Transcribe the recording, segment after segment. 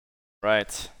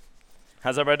Right.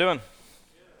 How's everybody doing?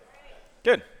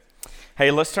 Good.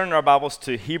 Hey, let's turn our Bibles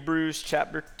to Hebrews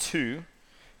chapter 2,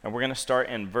 and we're going to start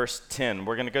in verse 10.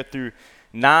 We're going to go through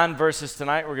 9 verses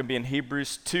tonight. We're going to be in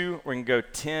Hebrews 2. We're going to go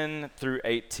 10 through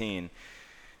 18.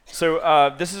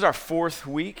 So this is our 4th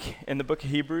week in the book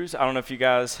of Hebrews. I don't know if you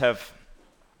guys have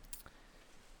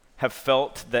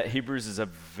felt that Hebrews is a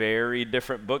very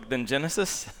different book than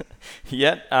Genesis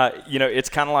yet. It's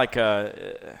kind of like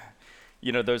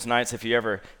those nights if you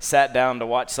ever sat down to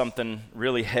watch something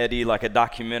really heady, like a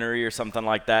documentary or something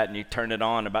like that, and you turn it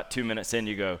on, about 2 minutes in,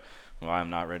 you go, well, I'm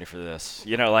not ready for this.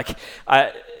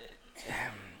 I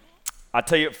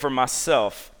tell you, for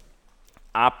myself,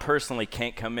 I personally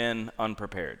can't come in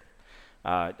unprepared.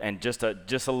 And just a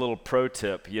little pro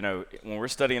tip, when we're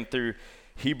studying through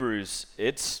Hebrews,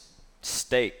 it's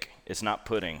steak. It's not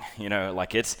pudding.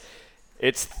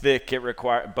 It's thick.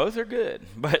 Both are good,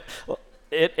 but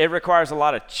it requires a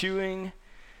lot of chewing,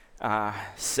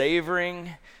 savoring.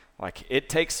 It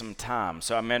takes some time.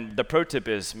 So, the pro tip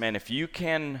is, if you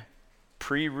can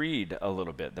pre-read a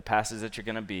little bit the passage that you're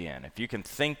going to be in, if you can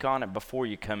think on it before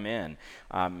you come in,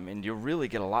 and you'll really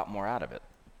get a lot more out of it.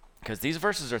 Because these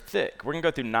verses are thick. We're going to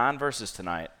go through 9 verses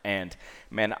tonight, and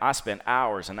I spent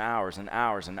hours and hours and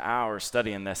hours and hours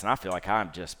studying this, and I feel like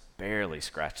I'm just barely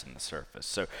scratching the surface.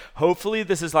 So hopefully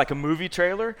this is like a movie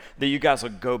trailer that you guys will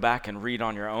go back and read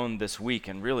on your own this week,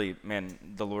 and really,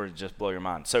 the Lord will just blow your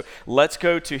mind. So let's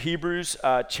go to Hebrews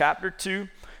chapter 2,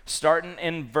 starting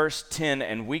in verse 10,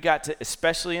 and we got to,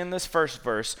 especially in this first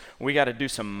verse, we got to do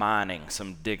some mining,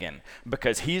 some digging,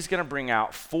 because he's going to bring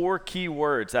out 4 key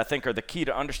words that I think are the key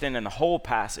to understanding the whole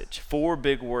passage. 4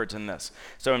 big words in this.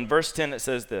 So in verse 10 it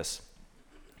says this: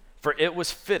 "For it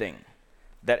was fitting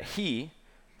that he,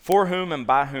 for whom and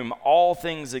by whom all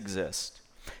things exist,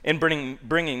 in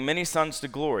bringing many sons to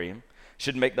glory,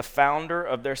 should make the founder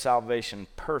of their salvation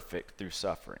perfect through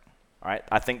suffering." All right,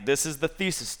 I think this is the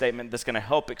thesis statement that's going to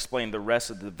help explain the rest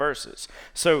of the verses.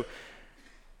 So,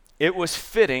 it was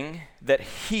fitting that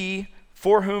he,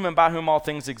 for whom and by whom all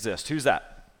things exist. Who's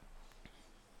that?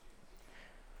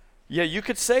 Yeah, you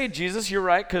could say Jesus, you're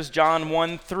right, because John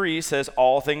 1:3 says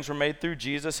all things were made through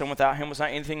Jesus, and without him was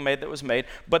not anything made that was made.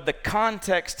 But the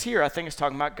context here, I think, is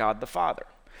talking about God the Father,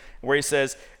 where he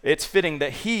says it's fitting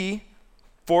that he,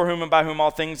 for whom and by whom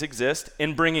all things exist,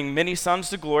 in bringing many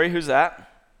sons to glory. Who's that?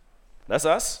 That's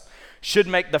us. Should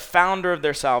make the founder of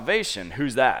their salvation.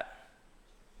 Who's that?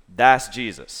 That's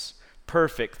Jesus.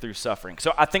 Perfect through suffering.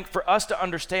 So I think for us to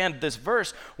understand this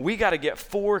verse, we got to get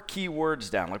 4 key words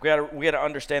down. We got to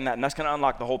understand that, and that's going to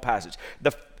unlock the whole passage.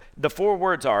 The 4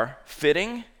 words are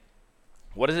fitting.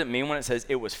 What does it mean when it says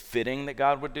it was fitting that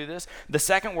God would do this? The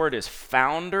second word is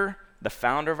founder. The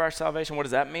founder of our salvation. What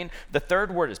does that mean? The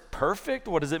third word is perfect.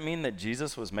 What does it mean that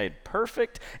Jesus was made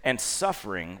perfect? And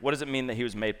suffering. What does it mean that he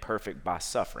was made perfect by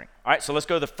suffering? All right, so let's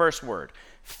go to the first word,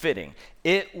 fitting.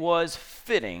 It was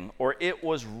fitting, or it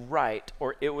was right,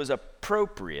 or it was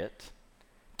appropriate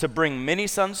to bring many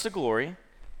sons to glory,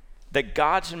 that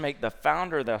God should make the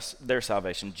founder of their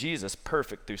salvation, Jesus,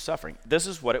 perfect through suffering. This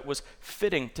is what it was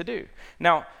fitting to do.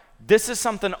 Now, this is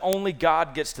something only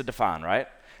God gets to define, right?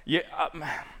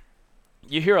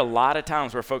 You hear a lot of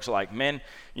times where folks are like,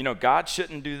 God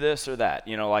shouldn't do this or that.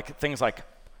 Things like,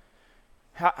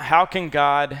 how can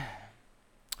God,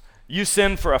 you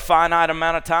sin for a finite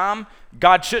amount of time,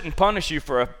 God shouldn't punish you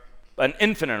for an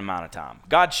infinite amount of time.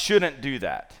 God shouldn't do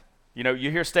that.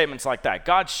 You hear statements like that.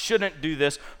 God shouldn't do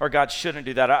this or God shouldn't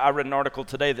do that. I read an article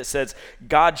today that says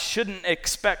God shouldn't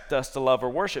expect us to love or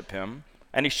worship him,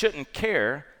 and he shouldn't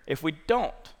care if we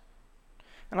don't.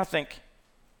 And I think,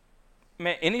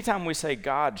 anytime we say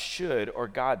God should or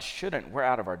God shouldn't, we're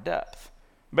out of our depth.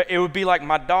 But it would be like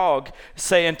my dog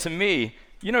saying to me,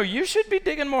 you should be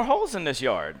digging more holes in this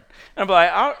yard. And I'm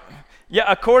like, yeah,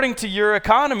 according to your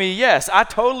economy, yes, I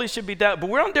totally should be but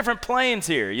we're on different planes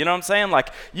here. You know what I'm saying?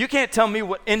 You can't tell me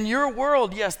what, in your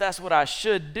world, yes, that's what I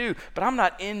should do, but I'm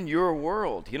not in your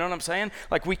world. You know what I'm saying?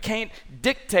 We can't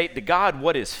dictate to God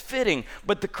what is fitting.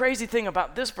 But the crazy thing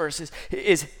about this verse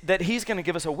is that he's going to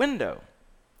give us a window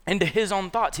into his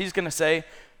own thoughts. He's going to say,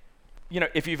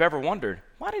 if you've ever wondered,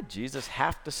 why did Jesus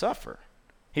have to suffer?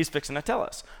 He's fixing to tell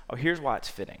us, here's why it's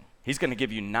fitting. He's going to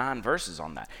give you 9 verses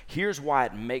on that. Here's why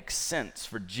it makes sense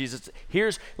for Jesus.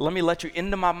 Let me let you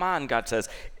into my mind, God says.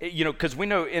 Because we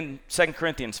know in 2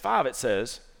 Corinthians 5 it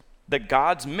says that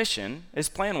God's mission, his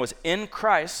plan was in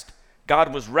Christ,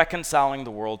 God was reconciling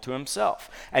the world to himself.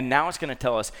 And now it's going to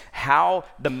tell us how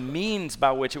the means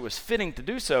by which it was fitting to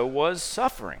do so was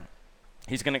suffering.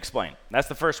 He's going to explain. That's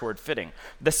the first word, fitting.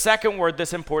 The second word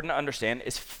that's important to understand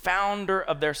is founder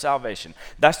of their salvation.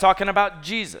 That's talking about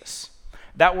Jesus.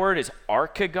 That word is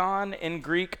archegon in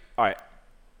Greek. All right,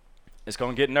 it's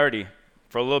going to get nerdy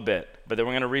for a little bit, but then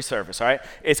we're going to resurface, all right?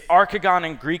 It's archegon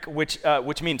in Greek,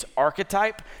 which means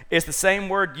archetype. It's the same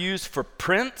word used for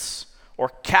prince or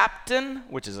captain,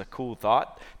 which is a cool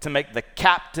thought, to make the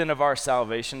captain of our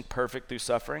salvation perfect through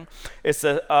suffering.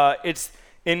 It's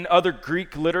in other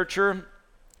Greek literature,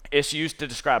 it's used to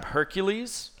describe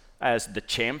Hercules as the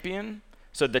champion.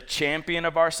 So the champion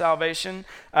of our salvation.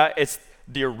 It's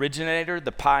the originator,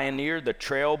 the pioneer, the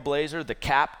trailblazer, the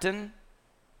captain.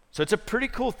 So it's a pretty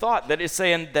cool thought that is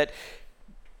saying that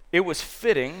it was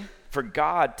fitting for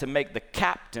God to make the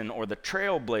captain or the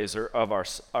trailblazer of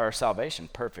our salvation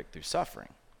perfect through suffering.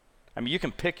 I mean, you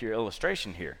can pick your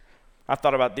illustration here. I've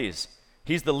thought about these.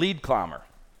 He's the lead climber,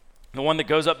 the one that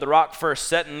goes up the rock first,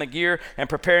 setting the gear and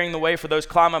preparing the way for those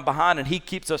climbing behind, and he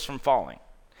keeps us from falling.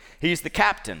 He's the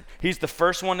captain. He's the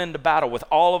first one into battle with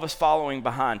all of us following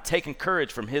behind, taking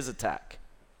courage from his attack.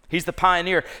 He's the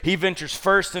pioneer. He ventures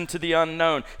first into the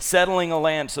unknown, settling a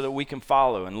land so that we can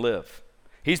follow and live.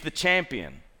 He's the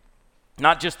champion,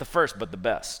 not just the first, but the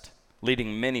best,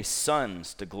 leading many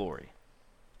sons to glory.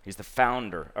 He's the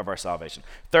founder of our salvation.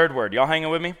 Third word, y'all hanging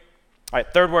with me? All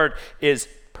right, third word is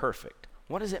perfect.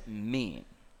 What does it mean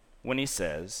when he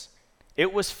says,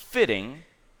 it was fitting,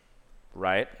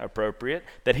 right, appropriate,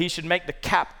 that he should make the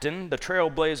captain, the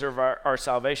trailblazer of our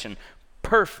salvation,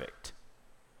 perfect?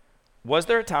 Was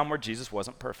there a time where Jesus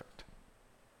wasn't perfect?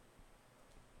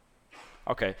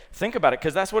 Okay, think about it,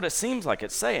 because that's what it seems like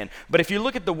it's saying. But if you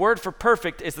look at the word for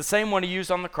perfect, it's the same one he used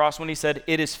on the cross when he said,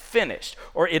 it is finished,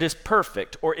 or it is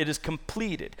perfect, or it is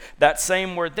completed. That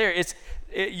same word there,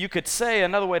 you could say,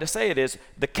 another way to say it is,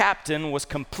 the captain was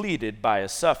completed by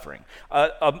his suffering.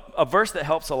 A verse that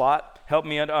helped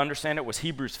me to understand it was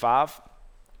Hebrews 5.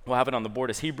 We'll have it on the board.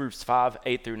 It's Hebrews 5,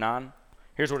 8 through 9.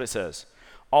 Here's what it says.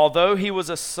 Although he was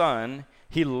a son,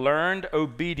 he learned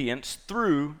obedience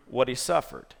through what he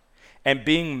suffered. And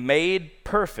being made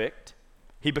perfect,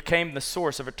 he became the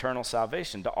source of eternal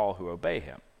salvation to all who obey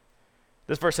him.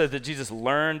 This verse says that Jesus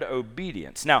learned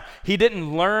obedience. Now, he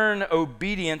didn't learn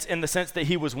obedience in the sense that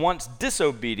he was once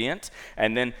disobedient,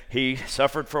 and then he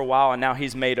suffered for a while, and now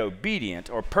he's made obedient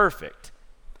or perfect.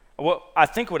 Well, I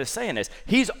think what it's saying is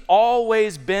he's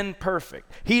always been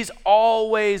perfect. He's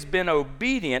always been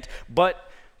obedient, but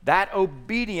that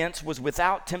obedience was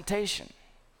without temptation.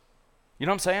 You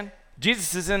know what I'm saying?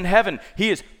 Jesus is in heaven. He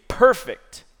is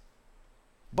perfect.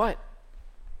 But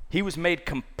he was made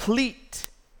complete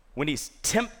when he's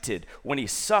tempted, when he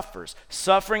suffers.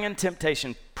 Suffering and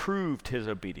temptation proved his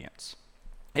obedience.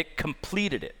 It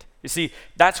completed it. You see,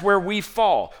 that's where we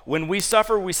fall. When we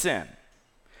suffer, we sin.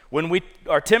 When we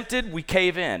are tempted, we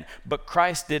cave in. But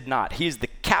Christ did not. He's the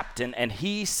captain, and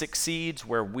he succeeds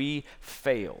where we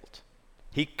failed.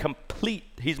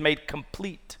 He's made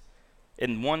complete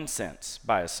in one sense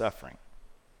by his suffering.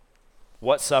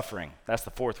 What suffering? That's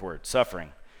the fourth word,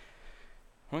 suffering.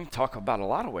 We can talk about a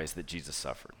lot of ways that Jesus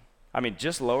suffered. I mean,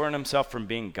 just lowering himself from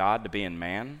being God to being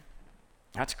man,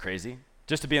 that's crazy.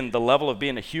 Just to be in the level of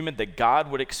being a human, that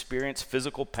God would experience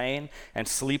physical pain and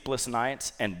sleepless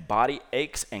nights and body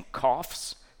aches and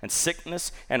coughs and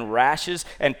sickness and rashes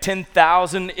and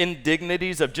 10,000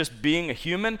 indignities of just being a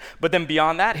human. But then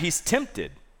beyond that, he's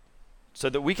tempted so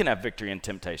that we can have victory in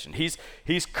temptation.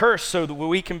 He's cursed so that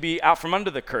we can be out from under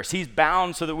the curse. He's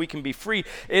bound so that we can be free.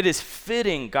 It is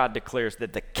fitting, God declares,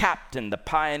 that the captain, the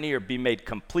pioneer, be made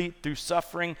complete through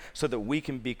suffering so that we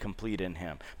can be complete in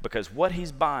him. Because what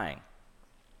he's buying,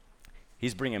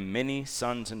 he's bringing many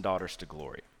sons and daughters to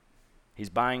glory. He's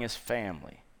buying his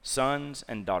family, sons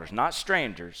and daughters, not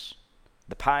strangers.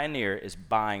 The pioneer is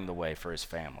buying the way for his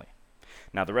family.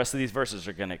 Now, the rest of these verses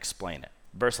are going to explain it.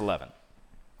 Verse 11.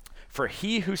 For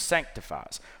he who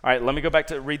sanctifies. All right, let me go back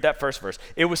to read that first verse.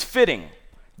 It was fitting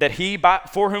that he,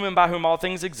 for whom and by whom all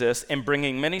things exist, in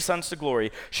bringing many sons to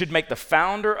glory, should make the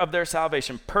founder of their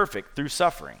salvation perfect through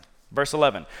suffering. Verse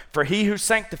 11. For he who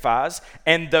sanctifies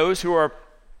and those who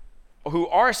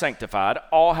are sanctified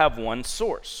all have one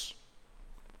source.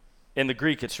 In the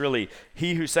Greek, it's really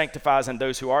he who sanctifies and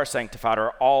those who are sanctified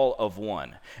are all of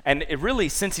one. And it really,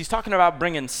 since he's talking about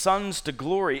bringing sons to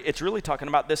glory, it's really talking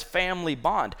about this family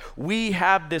bond. We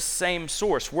have this same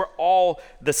source. We're all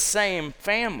the same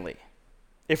family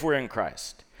if we're in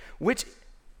Christ. Which,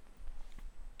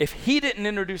 if he didn't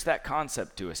introduce that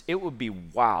concept to us, it would be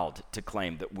wild to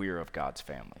claim that we're of God's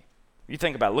family. You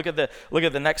think about it. Look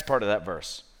at the next part of that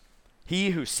verse.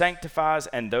 He who sanctifies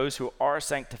and those who are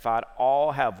sanctified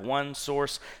all have one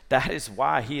source. That is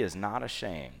why he is not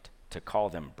ashamed to call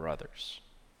them brothers.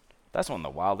 That's one of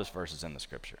the wildest verses in the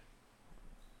scripture.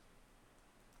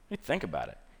 You think about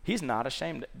it. He's not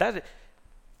ashamed. That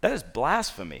is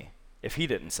blasphemy if he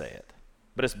didn't say it.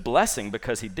 But it's blessing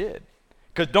because he did.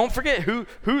 Because don't forget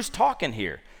who's talking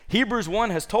here. Hebrews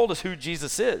 1 has told us who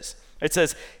Jesus is. It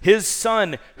says, his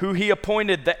son, who he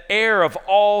appointed the heir of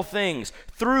all things,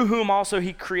 through whom also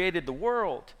he created the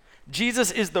world.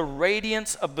 Jesus is the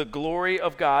radiance of the glory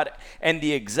of God and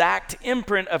the exact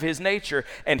imprint of his nature,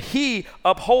 and he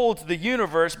upholds the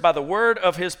universe by the word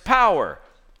of his power,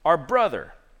 our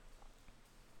brother.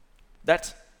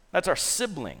 That's our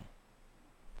sibling.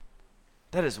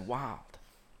 That is wild.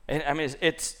 And I mean,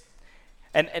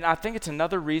 and I think it's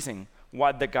another reason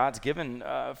why that God's given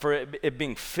for it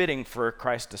being fitting for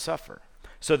Christ to suffer,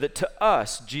 so that to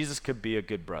us, Jesus could be a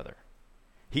good brother.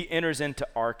 He enters into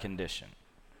our condition.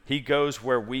 He goes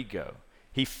where we go.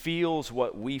 He feels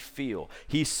what we feel.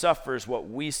 He suffers what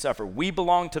we suffer. We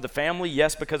belong to the family,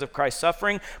 yes, because of Christ's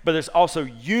suffering, but there's also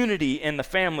unity in the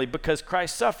family because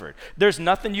Christ suffered. There's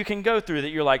nothing you can go through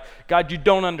that you're like, God, you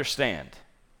don't understand.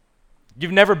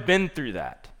 You've never been through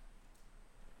that.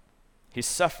 He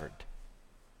suffered.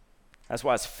 That's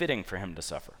why it's fitting for him to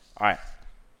suffer. All right.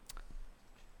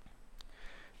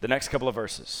 The next couple of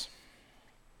verses.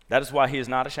 That is why he is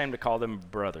not ashamed to call them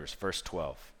brothers, verse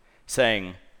 12,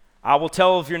 saying, I will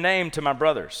tell of your name to my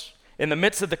brothers. In the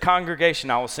midst of the congregation,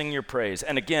 I will sing your praise.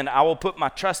 And again, I will put my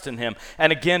trust in him.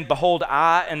 And again, behold,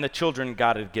 I and the children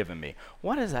God had given me.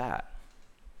 What is that?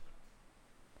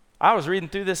 I was reading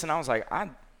through this and I was like, I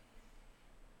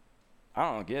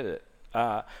don't get it.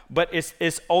 But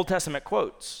it's Old Testament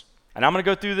quotes. And I'm going to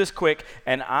go through this quick,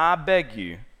 and I beg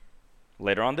you,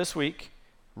 later on this week,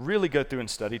 really go through and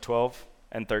study 12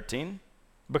 and 13,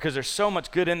 because there's so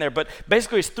much good in there. But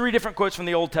basically, it's 3 different quotes from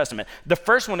the Old Testament. The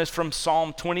first one is from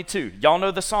Psalm 22. Y'all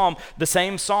know the psalm. The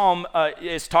same psalm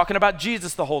is talking about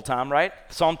Jesus the whole time, right?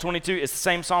 Psalm 22 is the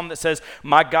same psalm that says,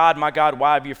 my God,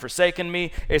 why have you forsaken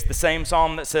me? It's the same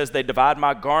psalm that says, they divide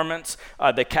my garments,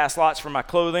 they cast lots for my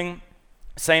clothing.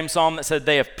 Same psalm that said,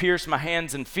 they have pierced my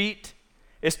hands and feet.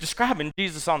 It's describing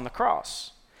Jesus on the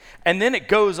cross. And then it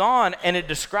goes on and it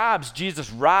describes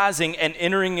Jesus rising and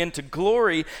entering into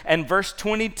glory. And verse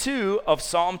 22 of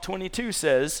Psalm 22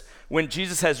 says, when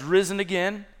Jesus has risen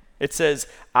again, it says,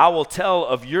 I will tell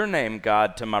of your name,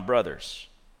 God, to my brothers.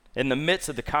 In the midst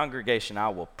of the congregation, I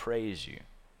will praise you.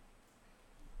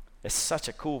 It's such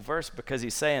a cool verse because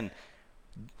he's saying,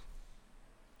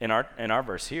 in our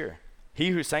verse here,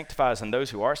 he who sanctifies and those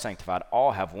who are sanctified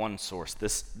all have one source,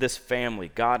 this family,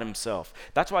 God himself.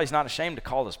 That's why he's not ashamed to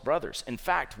call us brothers. In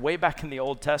fact, way back in the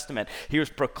Old Testament, he was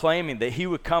proclaiming that he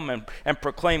would come and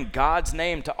proclaim God's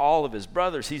name to all of his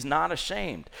brothers. He's not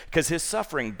ashamed because his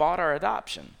suffering bought our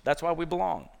adoption. That's why we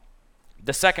belong.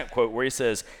 The second quote where he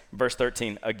says, verse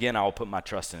 13, again, I will put my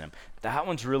trust in him. That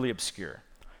one's really obscure.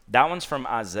 That one's from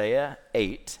Isaiah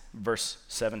 8, verse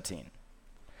 17.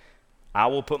 I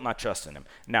will put my trust in him.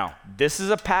 Now, this is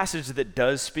a passage that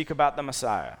does speak about the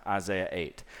Messiah, Isaiah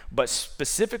 8. But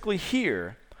specifically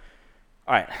here,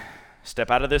 all right,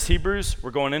 step out of this Hebrews.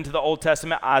 We're going into the Old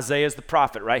Testament. Isaiah is the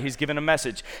prophet, right? He's given a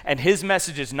message, and his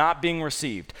message is not being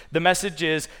received. The message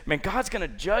is, man, God's going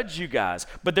to judge you guys,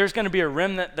 but there's going to be a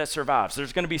remnant that survives.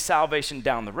 There's going to be salvation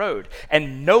down the road,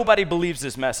 and nobody believes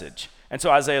this message. And so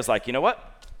Isaiah's like, you know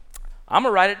what? I'm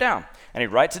going to write it down. And he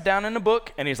writes it down in a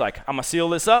book, and he's like, I'm going to seal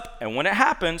this up, and when it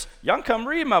happens, y'all can come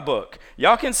read my book.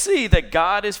 Y'all can see that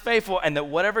God is faithful and that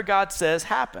whatever God says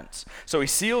happens. So he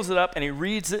seals it up, and he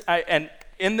reads it, and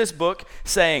in this book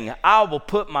saying, I will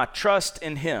put my trust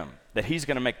in him, that he's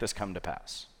going to make this come to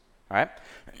pass. All right?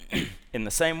 In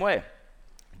the same way,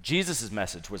 Jesus'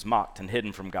 message was mocked and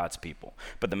hidden from God's people,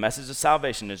 but the message of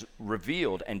salvation is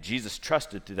revealed, and Jesus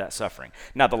trusted through that suffering.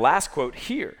 Now, the last quote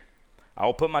here, I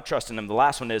will put my trust in him. The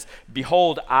last one is,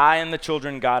 behold, I and the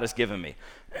children God has given me.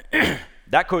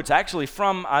 That quote's actually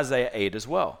from Isaiah 8 as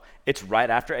well. It's right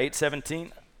after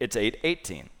 8:17. It's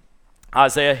 8:18.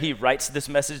 Isaiah, he writes this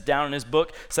message down in his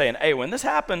book saying, hey, when this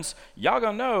happens, y'all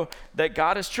gonna know that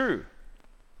God is true.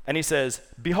 And he says,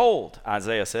 behold,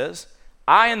 Isaiah says,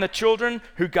 I and the children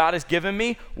who God has given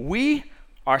me, we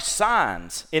are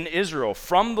signs in Israel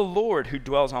from the Lord who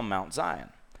dwells on Mount Zion.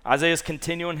 Isaiah's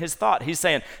continuing his thought. He's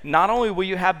saying, not only will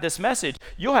you have this message,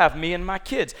 you'll have me and my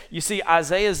kids. You see,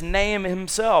 Isaiah's name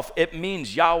himself, it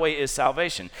means Yahweh is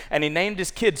salvation. And he named his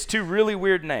kids 2 really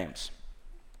weird names.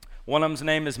 One of them's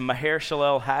name is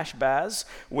Maher-Shalal-Hash-Baz,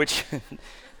 which,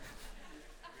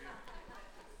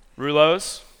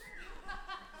 Rulos,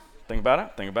 think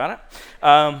about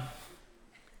it.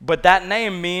 But that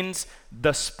name means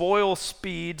the spoil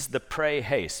speeds, the prey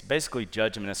haste. Basically,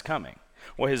 judgment is coming.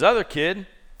 Well, his other kid,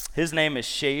 his name is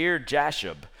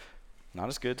Shear-Jashub. Not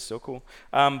as good, still cool.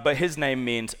 But his name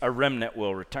means a remnant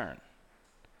will return.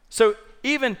 So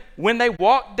even when they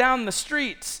walk down the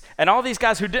streets and all these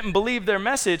guys who didn't believe their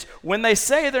message, when they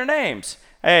say their names,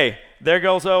 hey, there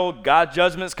goes old God's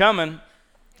judgment's coming.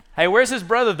 Hey, where's his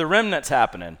brother? The remnant's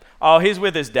happening. Oh, he's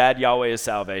with his dad. Yahweh is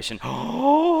salvation.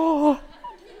 Oh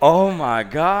my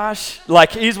gosh.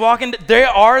 Like he's walking. They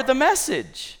are the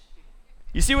message.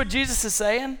 You see what Jesus is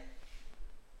saying?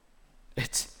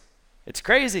 It's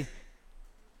crazy.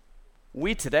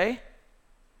 We today,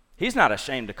 he's not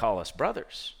ashamed to call us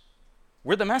brothers.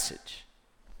 We're the message.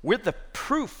 We're the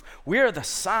proof. We are the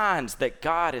signs that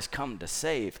God has come to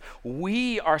save.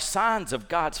 We are signs of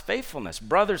God's faithfulness,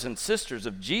 brothers and sisters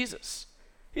of Jesus.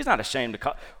 He's not ashamed to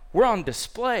call. We're on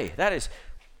display. That is,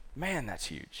 man, that's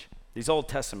huge. These Old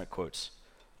Testament quotes.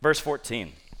 Verse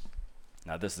 14.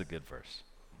 Now this is a good verse.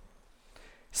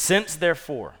 Since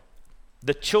therefore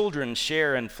the children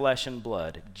share in flesh and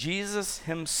blood, Jesus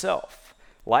himself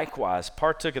likewise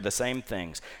partook of the same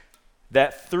things,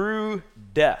 that through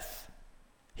death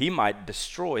he might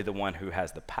destroy the one who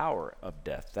has the power of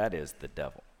death, that is the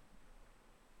devil.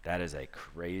 That is a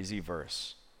crazy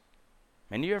verse.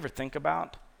 And you ever think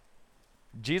about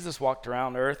Jesus walked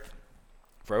around earth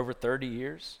for over 30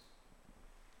 years?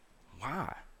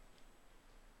 Why?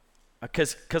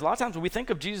 Because a lot of times when we think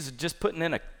of Jesus as just putting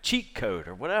in a cheat code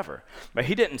or whatever, but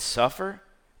he didn't suffer.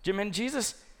 I mean,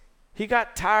 Jesus, he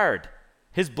got tired.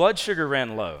 His blood sugar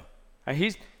ran low.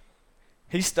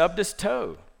 He stubbed his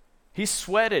toe. He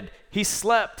sweated. He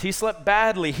slept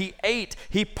badly. He ate.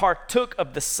 He partook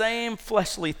of the same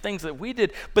fleshly things that we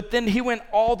did, but then he went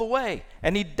all the way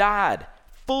and he died,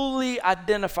 fully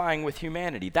identifying with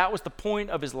humanity. That was the point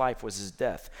of his life, was his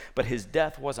death. But his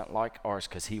death wasn't like ours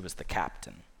because he was the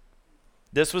captain.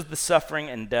 This was the suffering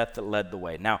and death that led the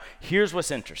way. Now, here's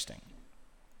what's interesting.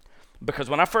 Because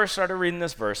when I first started reading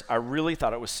this verse, I really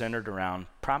thought it was centered around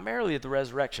primarily the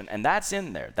resurrection. And that's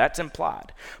in there. That's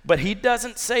implied. But he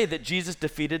doesn't say that Jesus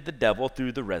defeated the devil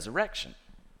through the resurrection.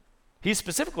 He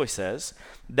specifically says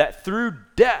that through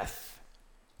death,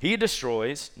 he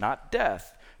destroys, not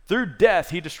death. Through death,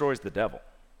 he destroys the devil.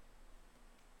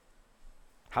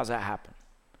 How's that happen?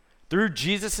 Through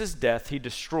Jesus' death, he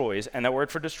destroys, and that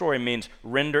word for destroy means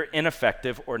render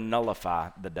ineffective or nullify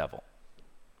the devil.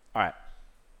 All right.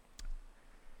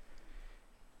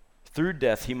 Through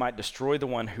death, he might destroy the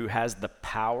one who has the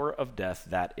power of death,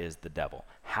 that is the devil.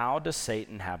 How does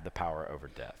Satan have the power over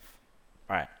death?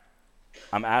 All right.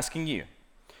 I'm asking you,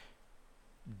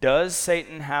 does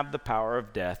Satan have the power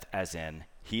of death as in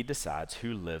he decides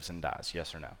who lives and dies?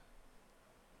 Yes or no?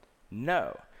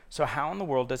 No. So how in the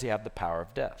world does he have the power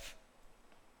of death?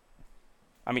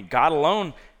 I mean, God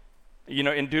alone,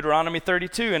 in Deuteronomy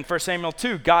 32 and 1 Samuel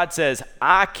 2, God says,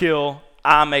 I kill,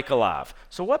 I make alive.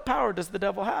 So what power does the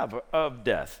devil have of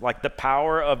death? Like the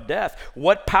power of death.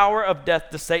 What power of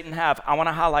death does Satan have? I want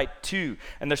to highlight two,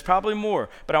 and there's probably more,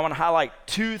 but I want to highlight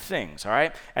two things, all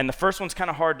right? And the first one's kind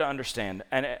of hard to understand,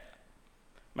 and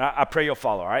I pray you'll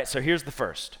follow, all right? So here's the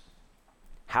first.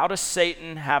 How does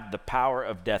Satan have the power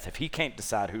of death if he can't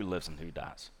decide who lives and who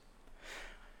dies?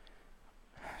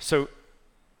 So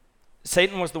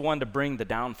Satan was the one to bring the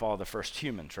downfall of the first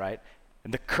humans, right?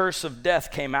 And the curse of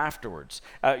death came afterwards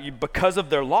because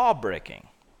of their law breaking.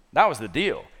 That was the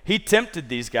deal. He tempted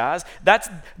these guys.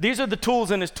 These are the tools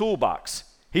in his toolbox.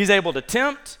 He's able to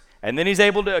tempt, and then he's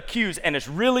able to accuse, and it's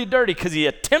really dirty because he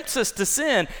attempts us to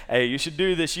sin. Hey, you should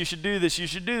do this, you should do this, you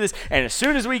should do this. And as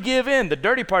soon as we give in, the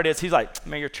dirty part is he's like,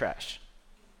 man, you're trash.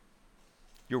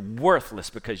 You're worthless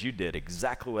because you did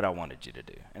exactly what I wanted you to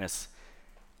do. And it's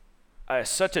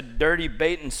such a dirty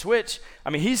bait and switch.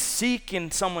 I mean, he's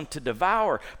seeking someone to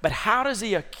devour. But how does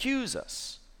he accuse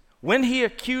us? When he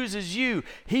accuses you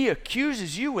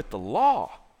with the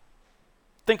law.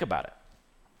 Think about it.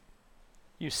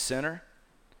 You sinner.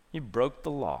 You broke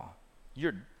the law.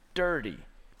 You're dirty.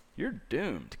 You're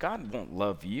doomed. God won't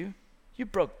love you. You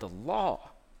broke the law.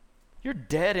 You're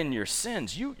dead in your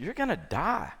sins. You're going to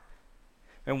die.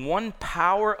 And one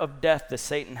power of death that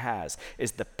Satan has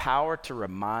is the power to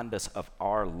remind us of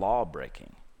our law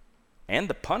breaking and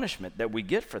the punishment that we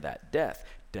get for that. Death.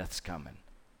 Death's coming.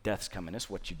 Death's coming. It's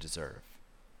what you deserve.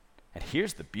 And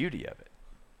here's the beauty of it.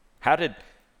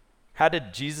 How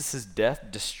did Jesus' death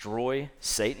destroy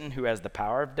Satan, who has the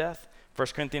power of death? 1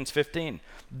 Corinthians 15.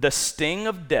 The sting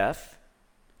of death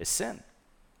is sin.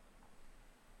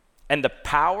 And the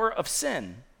power of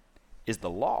sin is the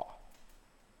law.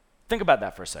 Think about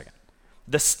that for a second.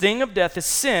 The sting of death is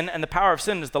sin, and the power of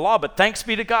sin is the law, but thanks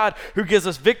be to God who gives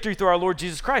us victory through our Lord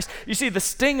Jesus Christ. You see, the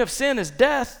sting of sin is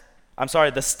death,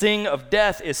 the sting of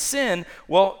death is sin.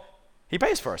 Well, he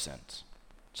pays for our sins.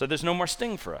 So there's no more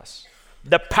sting for us.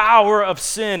 The power of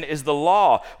sin is the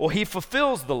law. Well, he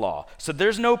fulfills the law. So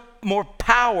there's no more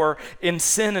power in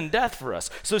sin and death for us.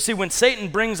 So see, when Satan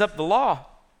brings up the law,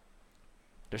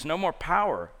 there's no more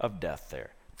power of death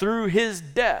there. Through his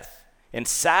death, in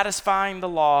satisfying the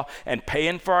law and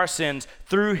paying for our sins,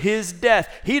 through his death,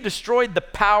 he destroyed the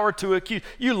power to accuse.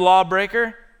 You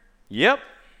lawbreaker. Yep.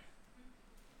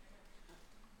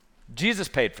 Jesus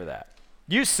paid for that.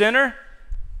 You sinner.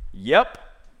 Yep.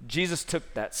 Jesus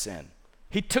took that sin.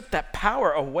 He took that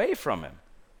power away from him.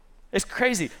 It's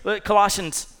crazy. Look,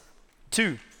 Colossians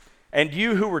 2. And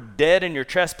you who were dead in your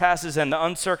trespasses and the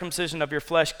uncircumcision of your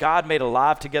flesh, God made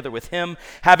alive together with him,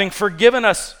 having forgiven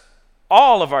us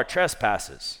all of our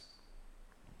trespasses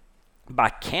by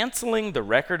canceling the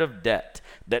record of debt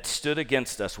that stood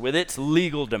against us with its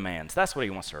legal demands. That's what he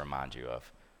wants to remind you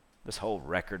of. This whole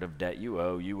record of debt. You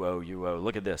owe, you owe, you owe.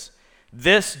 Look at this.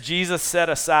 This Jesus set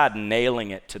aside,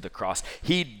 nailing it to the cross.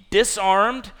 He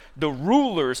disarmed the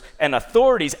rulers and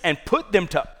authorities and put them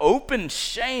to open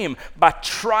shame by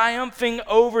triumphing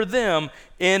over them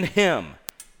in him.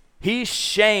 He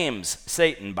shames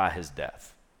Satan by his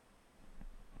death.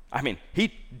 I mean,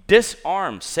 he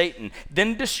disarms Satan,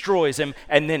 then destroys him,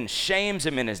 and then shames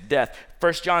him in his death.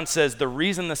 1 John says the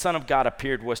reason the Son of God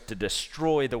appeared was to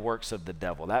destroy the works of the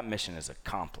devil. That mission is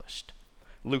accomplished.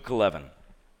 Luke 11.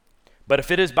 But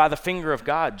if it is by the finger of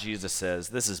God, Jesus says,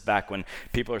 this is back when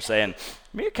people are saying,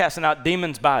 you're casting out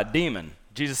demons by a demon.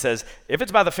 Jesus says, if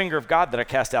it's by the finger of God that I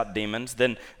cast out demons,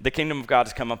 then the kingdom of God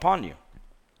has come upon you.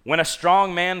 When a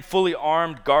strong man, fully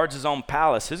armed, guards his own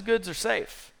palace, his goods are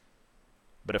safe.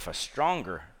 But if a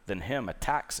stronger than him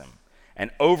attacks him and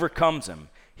overcomes him,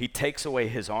 he takes away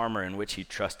his armor in which he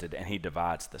trusted and he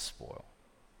divides the spoil.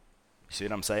 You see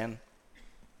what I'm saying?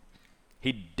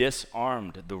 He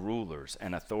disarmed the rulers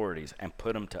and authorities and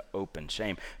put them to open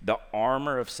shame. The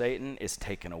armor of Satan is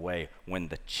taken away when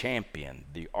the champion,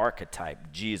 the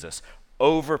archetype, Jesus,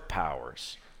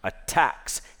 overpowers,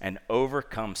 attacks, and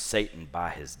overcomes Satan by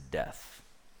his death.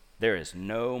 There is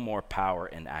no more power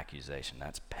in accusation.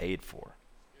 That's paid for.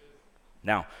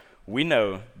 Now, we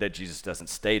know that Jesus doesn't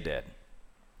stay dead.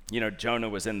 You know, Jonah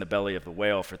was in the belly of the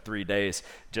whale for 3 days,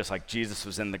 just like Jesus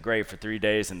was in the grave for 3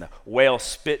 days, and the whale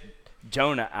spit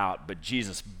Jonah out, but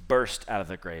Jesus burst out of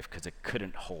the grave because it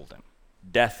couldn't hold him.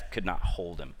 Death could not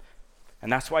hold him.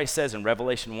 And that's why he says in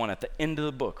Revelation 1 at the end of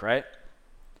the book, right?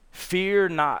 Fear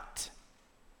not.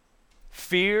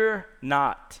 Fear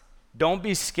not. Don't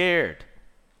be scared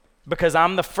because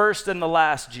I'm the first and the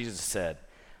last, Jesus said.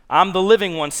 I'm the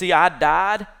living one. See, I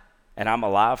died and I'm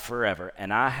alive forever,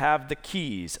 and I have the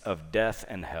keys of death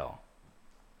and hell.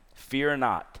 Fear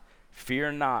not.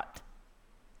 Fear not.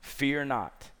 Fear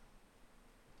not.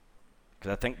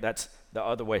 Because I think that's the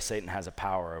other way Satan has a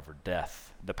power over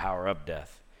death, the power of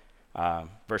death.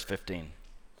 Verse 15.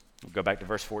 Go back to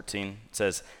verse 14. It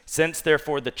says, since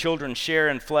therefore the children share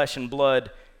in flesh and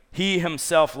blood, he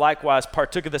himself likewise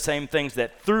partook of the same things,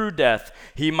 that through death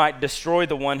he might destroy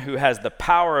the one who has the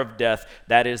power of death,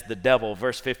 that is the devil.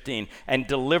 Verse 15. And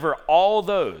deliver all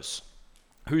those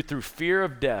who through fear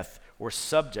of death were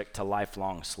subject to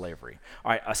lifelong slavery.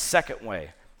 All right, a second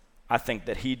way I think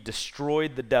that he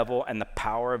destroyed the devil and the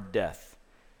power of death.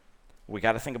 We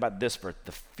got to think about this verse.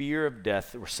 The fear of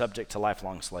death, we're subject to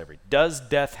lifelong slavery. Does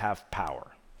death have power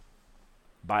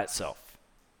by itself?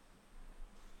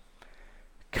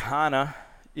 Kinda,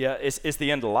 yeah, it's the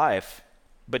end of life,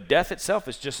 but death itself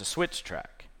is just a switch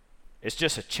track. It's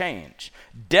just a change.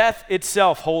 Death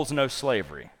itself holds no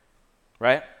slavery,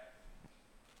 right?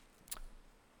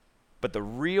 But the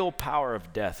real power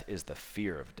of death is the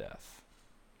fear of death.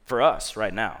 For us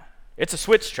right now, it's a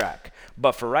switch track.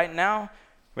 But for right now,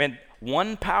 I mean,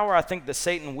 one power I think that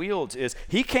Satan wields is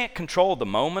he can't control the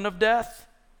moment of death,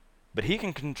 but he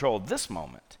can control this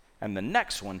moment and the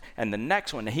next one and the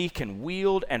next one. He can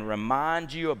wield and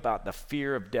remind you about the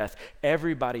fear of death.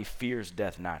 Everybody fears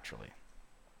death naturally.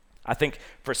 I think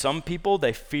for some people,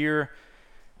 they fear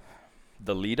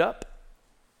the lead up.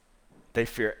 They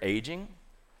fear aging.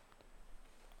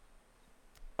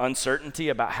 Uncertainty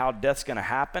about how death's going to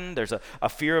happen. There's a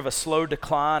fear of a slow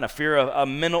decline, a fear of a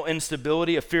mental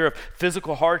instability, a fear of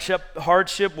physical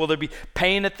hardship. Will there be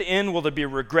pain at the end? Will there be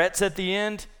regrets at the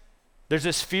end? There's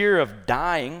this fear of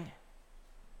dying.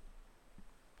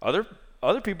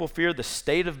 Other people fear the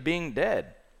state of being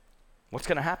dead. What's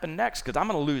going to happen next? Because I'm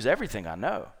going to lose everything I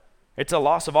know. It's a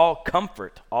loss of all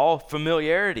comfort, all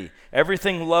familiarity,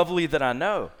 everything lovely that I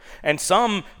know. And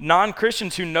some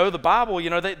non-Christians who know the Bible, you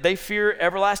know, they fear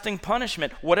everlasting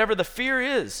punishment, whatever the fear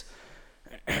is.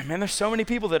 Man, there's so many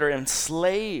people that are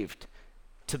enslaved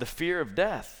to the fear of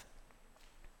death.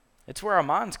 It's where our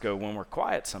minds go when we're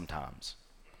quiet sometimes.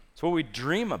 It's what we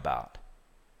dream about.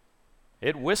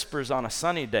 It whispers on a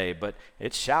sunny day, but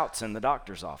it shouts in the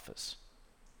doctor's office.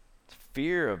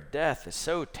 Fear of death is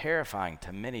so terrifying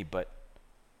to many, but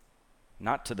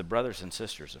not to the brothers and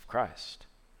sisters of Christ.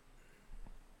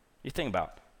 You think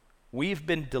about it. We've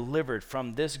been delivered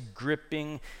from this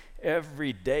gripping,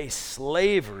 everyday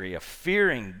slavery of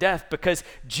fearing death because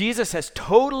Jesus has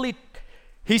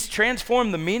he's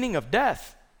transformed the meaning of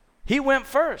death. He went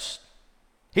first.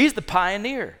 He's the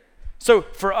pioneer. So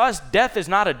for us, death is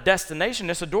not a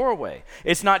destination, it's a doorway.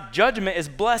 It's not judgment, it's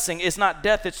blessing. It's not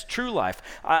death, it's true life.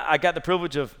 I got the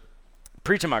privilege of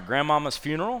preaching my grandmama's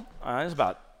funeral. It was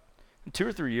about 2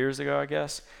 or 3 years ago, I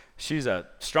guess. She's a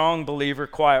strong believer,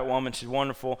 quiet woman. She's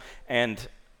wonderful. And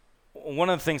one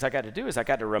of the things I got to do is I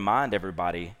got to remind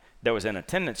everybody that was in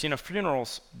attendance,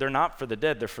 funerals, they're not for the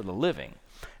dead, they're for the living.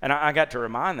 And I got to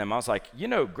remind them, I was like,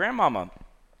 Grandmama,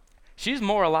 she's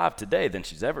more alive today than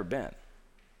she's ever been.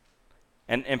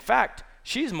 And in fact,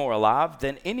 she's more alive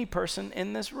than any person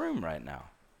in this room right now.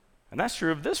 And that's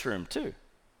true of this room too.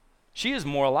 She is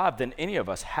more alive than any of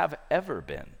us have ever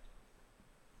been.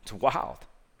 It's wild.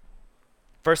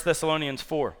 1 Thessalonians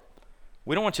 4.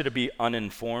 We don't want you to be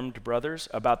uninformed, brothers,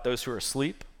 about those who are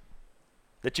asleep,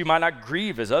 that you might not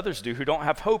grieve as others do who don't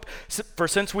have hope. For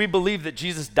since we believe that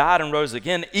Jesus died and rose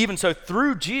again, even so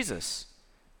through Jesus,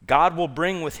 God will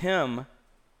bring with him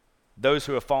those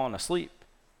who have fallen asleep.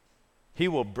 He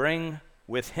will bring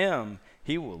with him,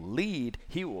 he will lead,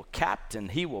 he will captain,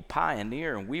 he will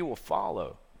pioneer, and we will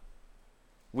follow.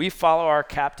 We follow our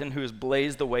captain who has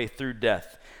blazed the way through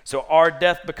death. So our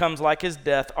death becomes like his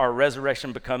death, our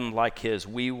resurrection becomes like his.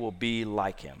 We will be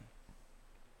like him.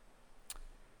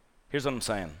 Here's what I'm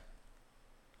saying.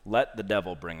 Let the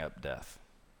devil bring up death.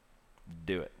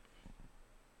 Do it.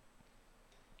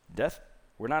 Death,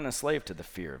 we're not enslaved to the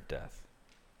fear of death.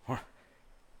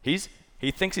 He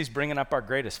thinks he's bringing up our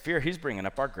greatest fear. He's bringing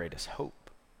up our greatest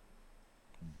hope.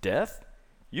 Death?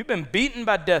 You've been beaten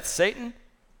by death, Satan.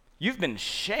 You've been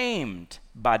shamed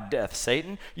by death,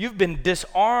 Satan. You've been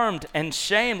disarmed and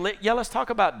shamed. Let's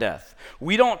talk about death.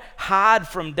 We don't hide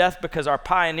from death because our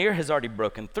pioneer has already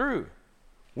broken through.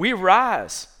 We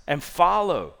rise and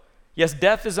follow. Yes,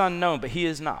 death is unknown, but he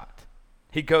is not.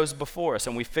 He goes before us,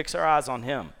 and we fix our eyes on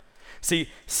him. See,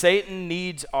 Satan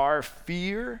needs our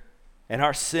fear and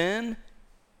our sin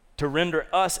to render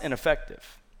us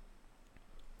ineffective.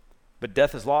 But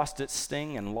death has lost its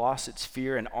sting and lost its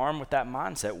fear, and armed with that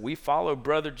mindset, we follow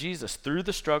brother Jesus through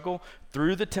the struggle,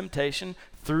 through the temptation,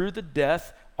 through the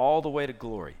death, all the way to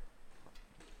glory.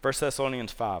 1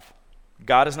 Thessalonians 5.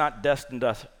 God has not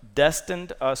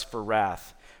destined us for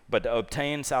wrath, but to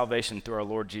obtain salvation through our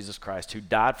Lord Jesus Christ, who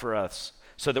died for us,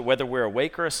 so that whether we're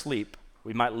awake or asleep,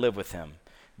 we might live with him.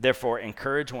 Therefore,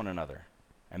 encourage one another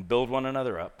and build one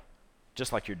another up,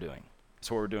 just like you're doing.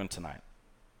 That's what we're doing tonight.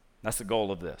 That's the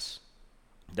goal of this.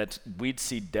 That we'd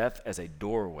see death as a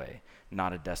doorway,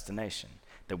 not a destination.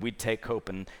 That we'd take hope.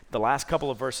 And the last couple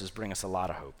of verses bring us a lot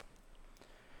of hope.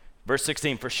 Verse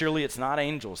 16, for surely it's not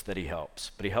angels that he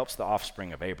helps, but he helps the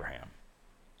offspring of Abraham.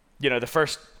 The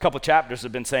first couple chapters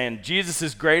have been saying, Jesus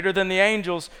is greater than the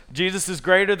angels. Jesus is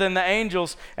greater than the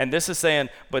angels. And this is saying,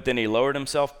 but then he lowered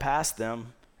himself past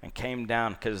them and came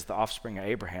down because it's the offspring of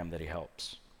Abraham that he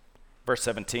helps. Verse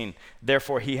 17,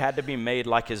 therefore he had to be made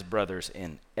like his brothers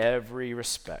in every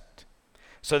respect,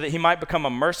 so that he might become a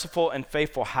merciful and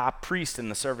faithful high priest in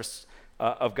the service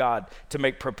of God to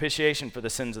make propitiation for the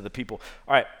sins of the people.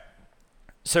 All right,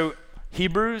 so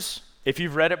Hebrews, if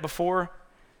you've read it before,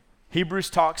 Hebrews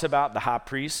talks about the high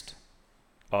priest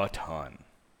a ton.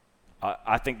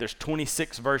 I think there's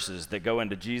 26 verses that go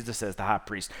into Jesus as the high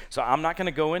priest. So I'm not going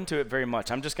to go into it very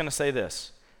much. I'm just going to say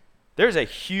this. There's a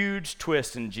huge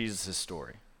twist in Jesus'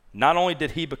 story. Not only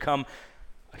did he become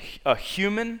a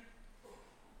human,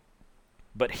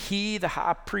 but he, the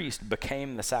high priest,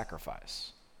 became the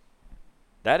sacrifice.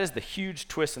 That is the huge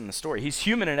twist in the story. He's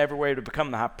human in every way to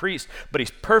become the high priest, but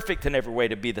he's perfect in every way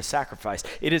to be the sacrifice.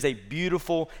 It is a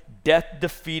beautiful,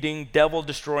 death-defeating,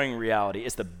 devil-destroying reality.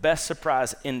 It's the best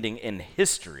surprise ending in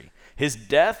history. His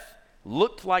death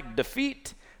looked like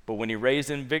defeat, but when he raised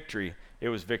in victory, it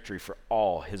was victory for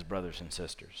all his brothers and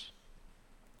sisters.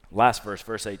 Last verse,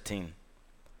 verse 18.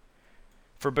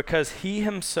 For because he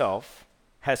himself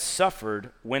has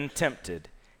suffered when tempted,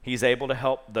 he's able to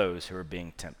help those who are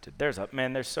being tempted. There's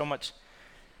so much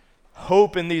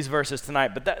hope in these verses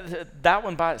tonight, but that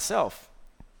one by itself.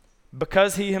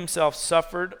 Because he himself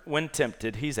suffered when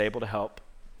tempted, he's able to help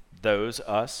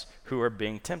us who are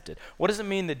being tempted. What does it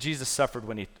mean that Jesus suffered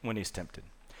when he's tempted?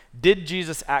 Did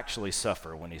Jesus actually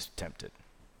suffer when he's tempted?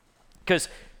 Because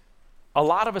a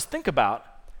lot of us think about,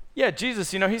 yeah,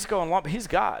 Jesus, he's going along, but he's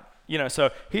God.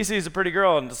 So he sees a pretty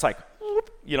girl and it's like, whoop,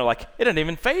 like it doesn't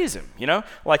even faze him,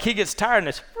 Like he gets tired and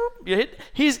it's, whoop,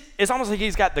 it's almost like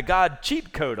he's got the God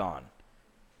cheat code on.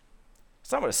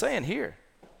 That's not what it's saying here.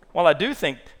 While I do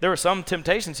think there were some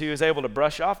temptations he was able to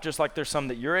brush off, just like there's some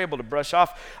that you're able to brush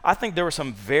off, I think there were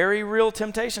some very real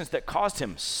temptations that caused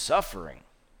him suffering.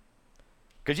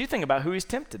 Because you think about who he's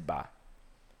tempted by.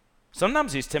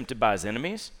 Sometimes he's tempted by his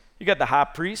enemies. You got the high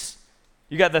priest.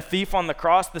 You got the thief on the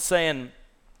cross that's saying,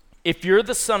 if you're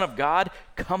the Son of God,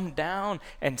 come down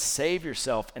and save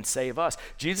yourself and save us.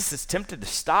 Jesus is tempted to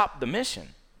stop the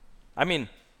mission. I mean,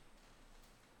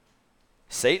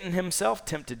 Satan himself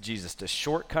tempted Jesus to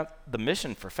shortcut the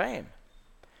mission for fame.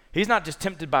 He's not just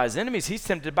tempted by his enemies, he's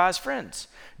tempted by his friends.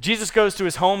 Jesus goes to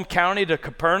his home county to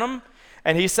Capernaum,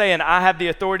 and he's saying, I have the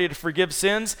authority to forgive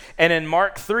sins. And in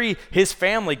Mark 3, his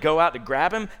family go out to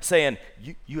grab him, saying,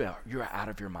 you're out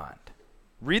of your mind.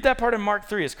 Read that part in Mark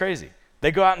 3, it's crazy.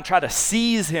 They go out and try to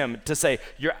seize him to say,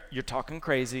 you're talking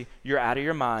crazy, you're out of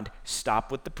your mind, stop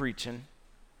with the preaching.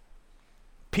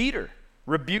 Peter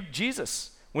rebuked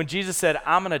Jesus. When Jesus said,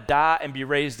 I'm going to die and be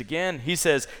raised again, he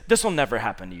says, this will never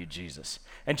happen to you, Jesus.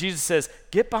 And Jesus says,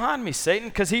 get behind me, Satan,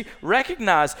 because he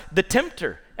recognized the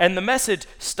tempter and the message,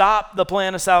 stop the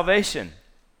plan of salvation.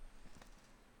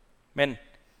 Man,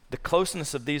 the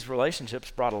closeness of these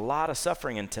relationships brought a lot of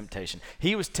suffering and temptation.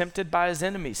 He was tempted by his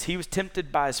enemies. He was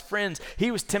tempted by his friends.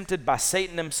 He was tempted by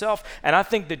Satan himself. And I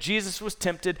think that Jesus was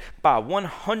tempted by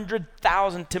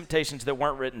 100,000 temptations that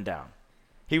weren't written down.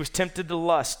 He was tempted to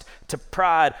lust, to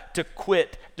pride, to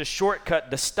quit, to shortcut,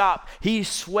 to stop. He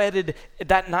sweated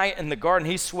that night in the garden.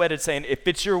 He sweated saying, if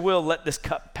it's your will, let this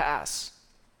cup pass.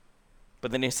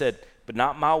 But then he said, but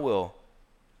not my will,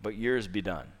 but yours be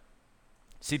done.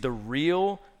 See, the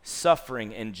real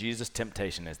suffering in Jesus'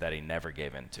 temptation is that he never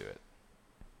gave in to it.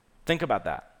 Think about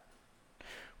that.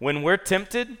 When we're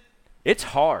tempted, it's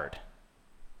hard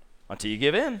until you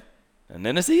give in, and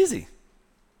then it's easy. You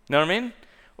know what I mean?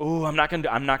 Oh, I'm not going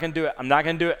to do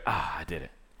it. I did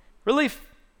it. Relief.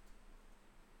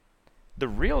 The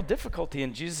real difficulty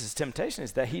in Jesus' temptation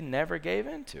is that he never gave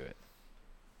in to it.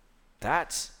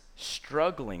 That's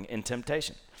struggling in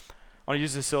temptation. I want to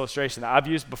use this illustration that I've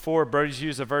used before. Brody's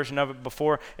used a version of it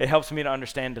before. It helps me to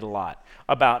understand it a lot.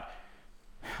 About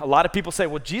a lot of people say,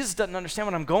 well, Jesus doesn't understand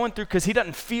what I'm going through because he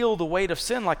doesn't feel the weight of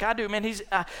sin like I do. Man,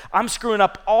 I'm screwing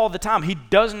up all the time. He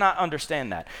does not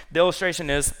understand that. The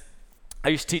illustration is, I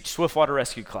used to teach swiftwater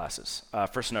rescue classes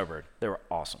for Snowbird. They were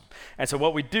awesome. And so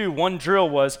what we do, one drill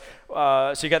was,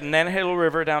 so you got the Nantahala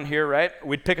River down here, right?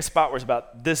 We'd pick a spot where it's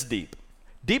about this deep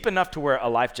enough to where a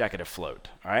life jacket would float,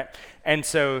 all right? And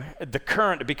so the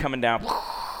current would be coming down,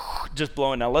 just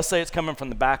blowing down. Let's say it's coming from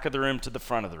the back of the room to the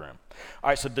front of the room. All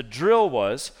right, so the drill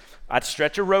was, I'd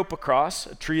stretch a rope across,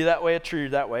 a tree that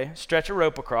way, stretch a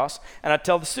rope across, and I'd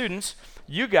tell the students,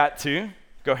 you got to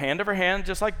go hand over hand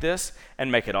just like this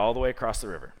and make it all the way across the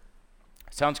river.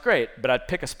 Sounds great, but I'd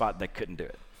pick a spot they couldn't do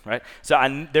it, right?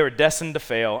 So they were destined to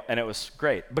fail, and it was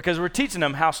great because we're teaching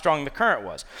them how strong the current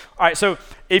was. All right, so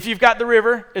if you've got the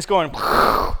river, it's going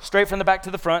straight from the back to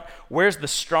the front. Where's the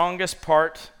strongest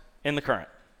part in the current?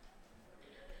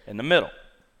 In the middle.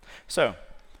 So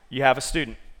you have a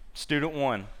student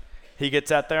 1. He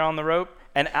gets out there on the rope,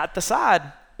 and at the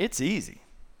side, it's easy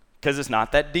because it's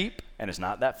not that deep and it's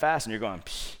not that fast, and you're going,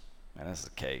 man, this is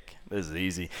a cake. This is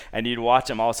easy. And you'd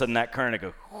watch him, all of a sudden that current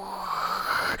would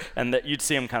go, and you'd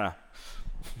see him kind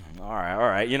of, all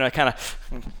right, kind of,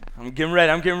 I'm getting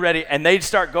ready. And they'd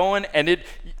start going, and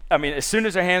as soon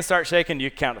as their hands start shaking, you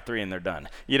count to 3 and they're done.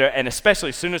 And especially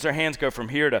as soon as their hands go from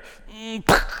here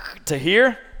to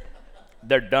here,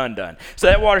 they're done. So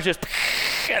that water's just,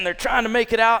 and they're trying to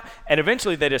make it out, and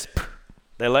eventually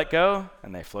they let go,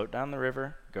 and they float down the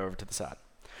river, go over to the side.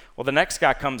 Well, the next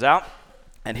guy comes out,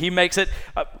 and he makes it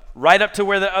right up to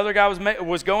where the other guy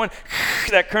was going.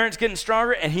 That current's getting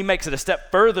stronger, and he makes it a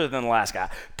step further than the last guy.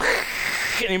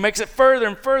 And he makes it further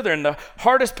and further, and the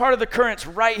hardest part of the current's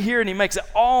right here, and he makes it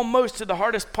almost to the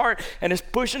hardest part, and is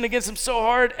pushing against him so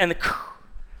hard, and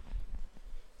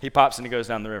he pops and he goes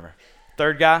down the river.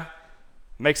 Third guy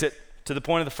makes it to the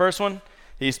point of the first one.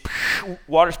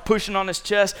 Water's pushing on his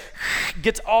chest,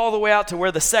 gets all the way out to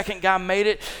where the second guy made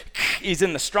it. He's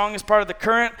in the strongest part of the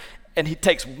current, and he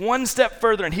takes one step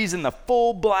further, and he's in the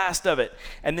full blast of it.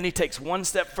 And then he takes one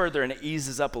step further, and it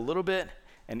eases up a little bit,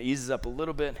 and eases up a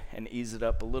little bit, and eases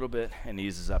up a little bit, and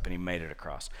eases up, and he made it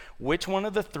across. Which one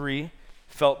of the 3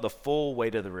 felt the full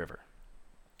weight of the river?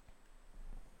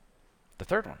 The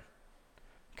third one.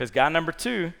 Because guy number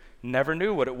 2 never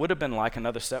knew what it would have been like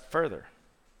another step further.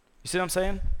 You see what I'm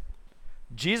saying?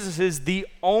 Jesus is the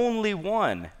only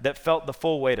one that felt the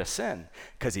full weight of sin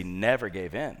because he never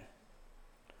gave in.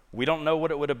 We don't know what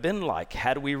it would have been like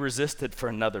had we resisted for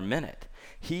another minute.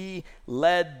 He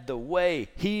led the way.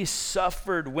 He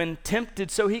suffered when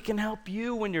tempted so he can help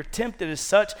you when you're tempted. As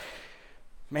such,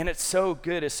 man, it's so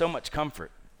good. It's so much comfort.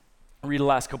 I'll read the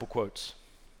last couple quotes.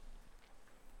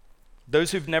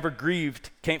 Those who've never grieved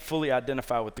can't fully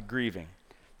identify with the grieving.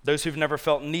 Those who've never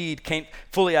felt need can't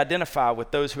fully identify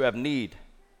with those who have need.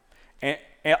 And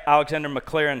Alexander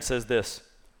McLaren says this,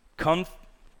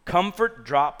 comfort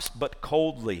drops but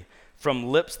coldly from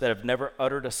lips that have never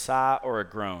uttered a sigh or a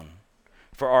groan.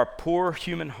 For our poor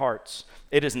human hearts,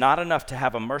 it is not enough to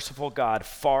have a merciful God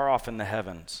far off in the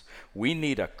heavens. We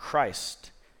need a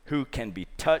Christ who can be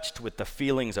touched with the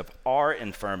feelings of our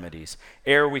infirmities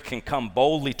ere we can come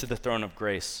boldly to the throne of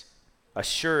grace,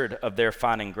 assured of their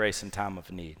finding grace in time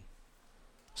of need.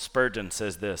 Spurgeon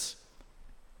says this,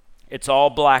 it's all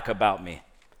black about me,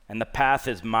 and the path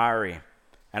is miry,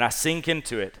 and I sink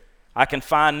into it. I can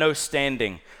find no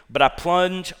standing, but I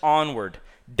plunge onward,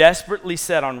 desperately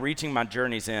set on reaching my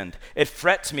journey's end. It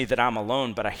frets me that I'm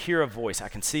alone, but I hear a voice. I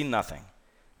can see nothing,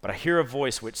 but I hear a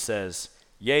voice which says,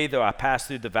 yea, though I pass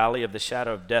through the valley of the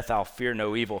shadow of death, I'll fear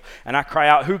no evil. And I cry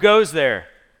out, who goes there?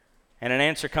 And an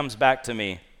answer comes back to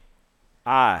me,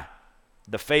 I,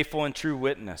 the faithful and true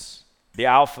witness, the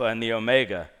Alpha and the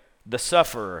Omega, the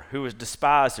sufferer who is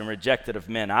despised and rejected of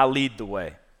men. I lead the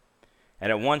way.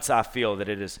 And at once I feel that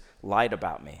it is light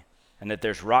about me and that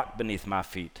there's rock beneath my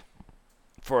feet.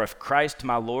 For if Christ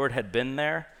my Lord had been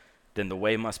there, then the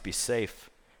way must be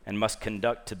safe and must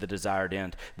conduct to the desired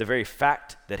end. The very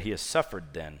fact that he has suffered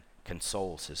then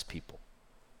consoles his people.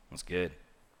 That's good.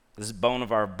 This is bone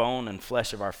of our bone and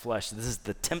flesh of our flesh. This is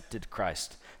the tempted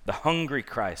Christ, the hungry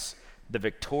Christ, the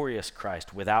victorious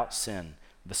Christ without sin,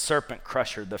 the serpent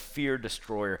crusher, the fear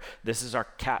destroyer. This is our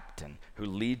captain who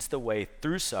leads the way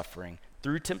through suffering,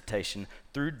 through temptation,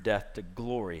 through death to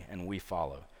glory, and we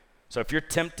follow. So if you're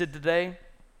tempted today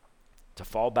to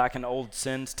fall back into old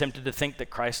sins, tempted to think that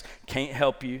Christ can't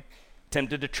help you,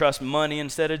 tempted to trust money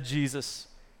instead of Jesus,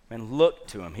 man, look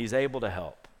to him. He's able to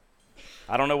help.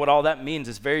 I don't know what all that means.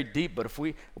 It's very deep, but if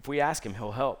we ask him,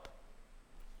 he'll help.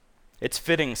 It's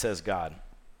fitting, says God,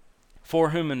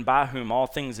 for whom and by whom all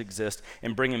things exist,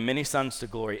 and bringing many sons to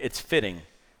glory. It's fitting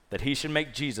that he should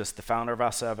make Jesus, the founder of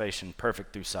our salvation,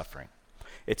 perfect through suffering.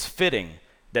 It's fitting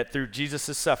that through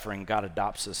Jesus' suffering, God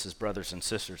adopts us as brothers and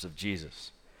sisters of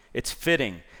Jesus. It's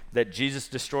fitting that Jesus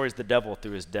destroys the devil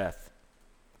through his death.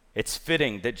 It's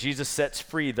fitting that Jesus sets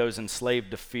free those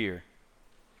enslaved to fear.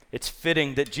 It's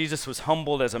fitting that Jesus was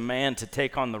humbled as a man to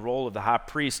take on the role of the high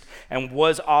priest and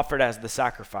was offered as the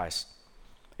sacrifice.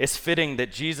 It's fitting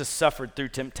that Jesus suffered through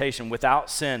temptation without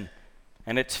sin.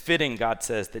 And it's fitting, God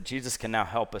says, that Jesus can now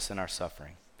help us in our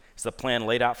suffering. It's the plan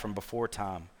laid out from before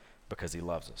time because he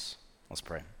loves us. Let's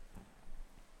pray.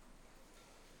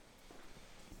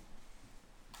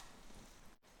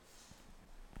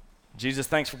 Jesus,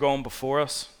 thanks for going before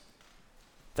us.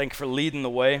 Thank you for leading the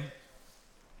way.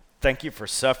 Thank you for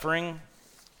suffering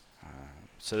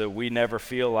so that we never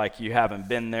feel like you haven't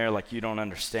been there, like you don't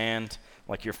understand,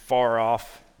 like you're far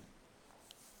off.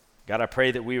 God, I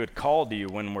pray that we would call to you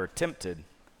when we're tempted,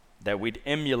 that we'd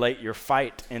emulate your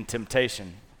fight in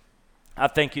temptation. I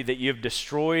thank you that you've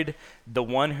destroyed the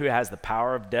one who has the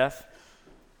power of death,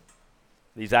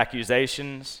 these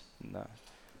accusations, the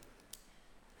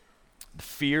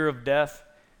fear of death.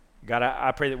 God,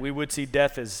 I pray that we would see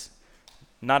death as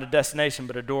not a destination,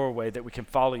 but a doorway that we can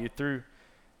follow you through.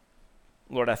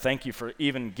 Lord, I thank you for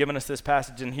even giving us this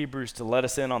passage in Hebrews to let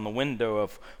us in on the window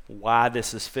of why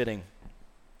this is fitting.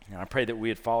 And I pray that we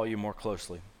would follow you more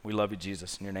closely. We love you,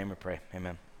 Jesus. In your name we pray.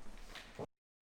 Amen.